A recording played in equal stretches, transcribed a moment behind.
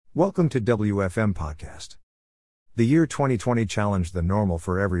Welcome to WFM Podcast. The year 2020 challenged the normal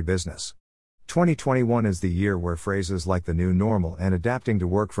for every business. 2021 is the year where phrases like the new normal and adapting to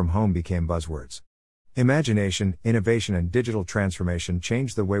work from home became buzzwords. Imagination, innovation, and digital transformation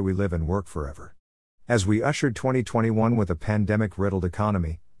changed the way we live and work forever. As we ushered 2021 with a pandemic-riddled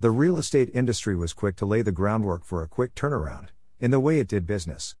economy, the real estate industry was quick to lay the groundwork for a quick turnaround in the way it did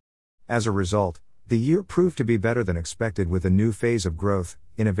business. As a result, the year proved to be better than expected with a new phase of growth,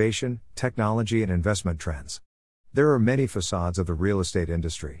 innovation, technology, and investment trends. There are many facades of the real estate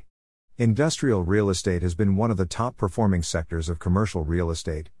industry. Industrial real estate has been one of the top performing sectors of commercial real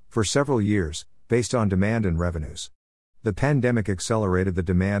estate for several years, based on demand and revenues. The pandemic accelerated the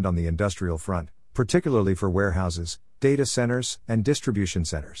demand on the industrial front, particularly for warehouses, data centers, and distribution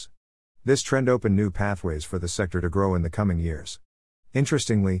centers. This trend opened new pathways for the sector to grow in the coming years.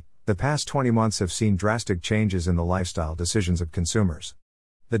 Interestingly, the past 20 months have seen drastic changes in the lifestyle decisions of consumers.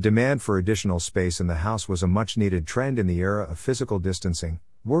 The demand for additional space in the house was a much-needed trend in the era of physical distancing,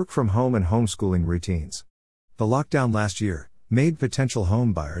 work from home, and homeschooling routines. The lockdown last year made potential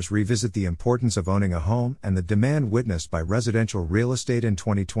home buyers revisit the importance of owning a home, and the demand witnessed by residential real estate in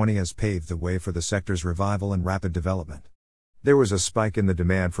 2020 has paved the way for the sector's revival and rapid development. There was a spike in the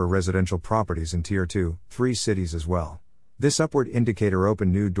demand for residential properties in Tier 2, 3 cities as well. This upward indicator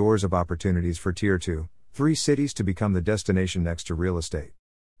opened new doors of opportunities for Tier 2, 3 cities to become the destination next to real estate.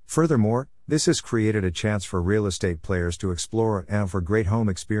 Furthermore, this has created a chance for real estate players to explore and offer great home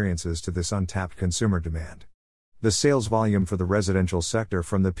experiences to this untapped consumer demand. The sales volume for the residential sector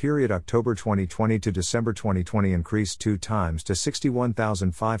from the period October 2020 to December 2020 increased 2 times to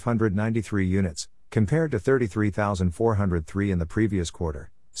 61,593 units, compared to 33,403 in the previous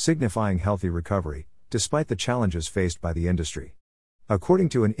quarter, signifying healthy recovery, despite the challenges faced by the industry. According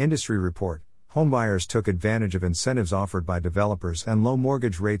to an industry report, homebuyers took advantage of incentives offered by developers and low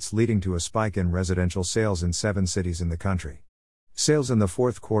mortgage rates, leading to a spike in residential sales in 7 cities in the country. Sales in the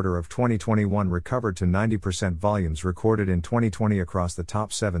fourth quarter of 2021 recovered to 90% volumes recorded in 2020 across the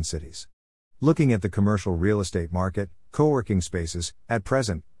top 7 cities. Looking at the commercial real estate market, co-working spaces, at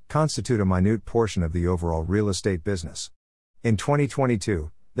present, constitute a minute portion of the overall real estate business. In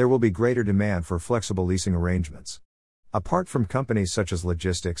 2022, there will be greater demand for flexible leasing arrangements. Apart from companies such as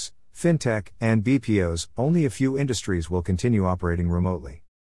logistics, fintech, and BPOs, only a few industries will continue operating remotely.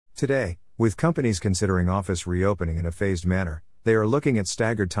 Today, with companies considering office reopening in a phased manner, they are looking at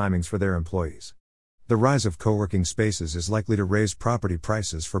staggered timings for their employees. The rise of co-working spaces is likely to raise property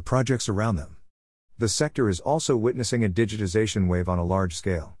prices for projects around them. The sector is also witnessing a digitization wave on a large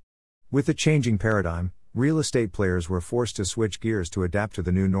scale. With the changing paradigm, real estate players were forced to switch gears to adapt to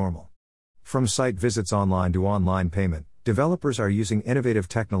the new normal. From site visits online to online payment, developers are using innovative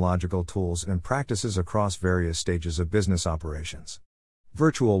technological tools and practices across various stages of business operations.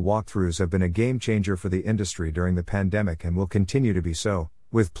 Virtual walkthroughs have been a game changer for the industry during the pandemic and will continue to be so,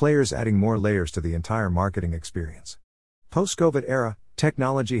 with players adding more layers to the entire marketing experience. Post-COVID era,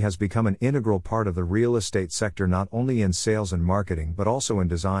 technology has become an integral part of the real estate sector, not only in sales and marketing but also in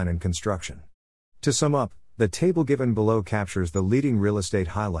design and construction. To sum up, the table given below captures the leading real estate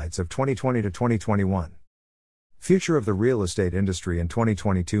highlights of 2020 to 2021. Future of the real estate industry in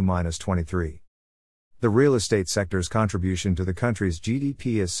 2022-23. The real estate sector's contribution to the country's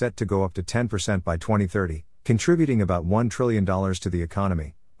GDP is set to go up to 10% by 2030, contributing about $1 trillion to the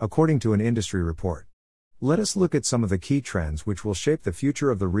economy, according to an industry report. Let us look at some of the key trends which will shape the future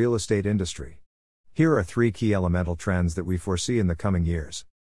of the real estate industry. Here are 3 key elemental trends that we foresee in the coming years.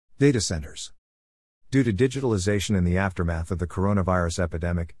 Data centers. Due to digitalization in the aftermath of the coronavirus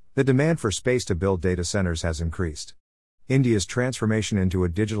epidemic, the demand for space to build data centers has increased. India's transformation into a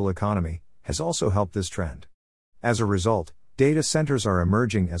digital economy has also helped this trend. As a result, data centers are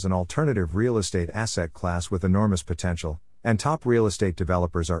emerging as an alternative real estate asset class with enormous potential, and top real estate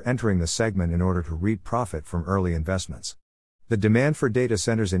developers are entering the segment in order to reap profit from early investments. The demand for data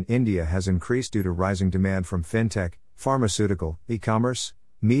centers in India has increased due to rising demand from fintech, pharmaceutical, e-commerce,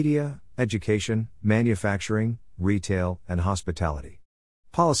 media, education, manufacturing, retail, and hospitality.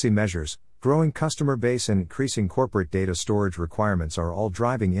 Policy measures, growing customer base, and increasing corporate data storage requirements are all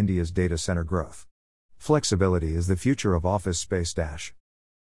driving India's data center growth. Flexibility is the future of office space.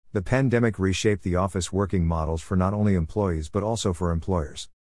 The pandemic reshaped the office working models for not only employees but also for employers.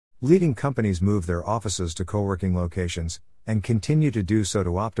 Leading companies move their offices to co-working locations, and continue to do so to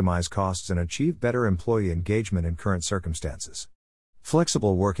optimize costs and achieve better employee engagement in current circumstances.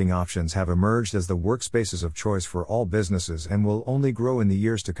 Flexible working options have emerged as the workspaces of choice for all businesses and will only grow in the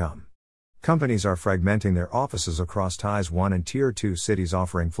years to come. Companies are fragmenting their offices across Tier 1 and Tier 2 cities,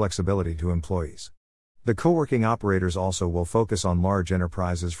 offering flexibility to employees. The co-working operators also will focus on large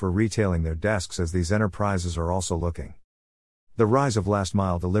enterprises for retailing their desks, as these enterprises are also looking. The rise of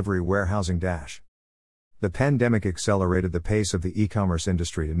last-mile delivery warehousing. The pandemic accelerated the pace of the e-commerce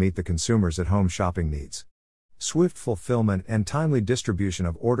industry to meet the consumers' at-home shopping needs. Swift fulfillment and timely distribution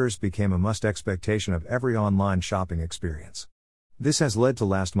of orders became a must expectation of every online shopping experience. This has led to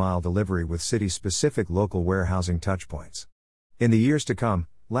last-mile delivery with city-specific local warehousing touchpoints. In the years to come,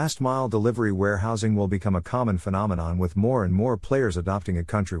 last-mile delivery warehousing will become a common phenomenon, with more and more players adopting it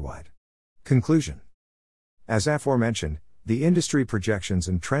countrywide. Conclusion. As aforementioned, the industry projections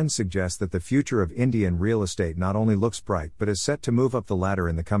and trends suggest that the future of Indian real estate not only looks bright but is set to move up the ladder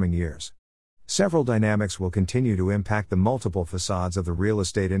in the coming years. Several dynamics will continue to impact the multiple facades of the real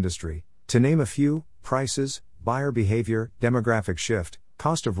estate industry, to name a few: prices, buyer behavior, demographic shift,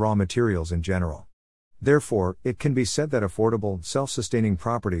 cost of raw materials in general. Therefore, it can be said that affordable, self-sustaining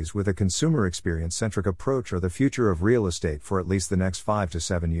properties with a consumer experience-centric approach are the future of real estate for at least the next 5 to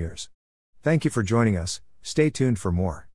 7 years. Thank you for joining us. Stay tuned for more.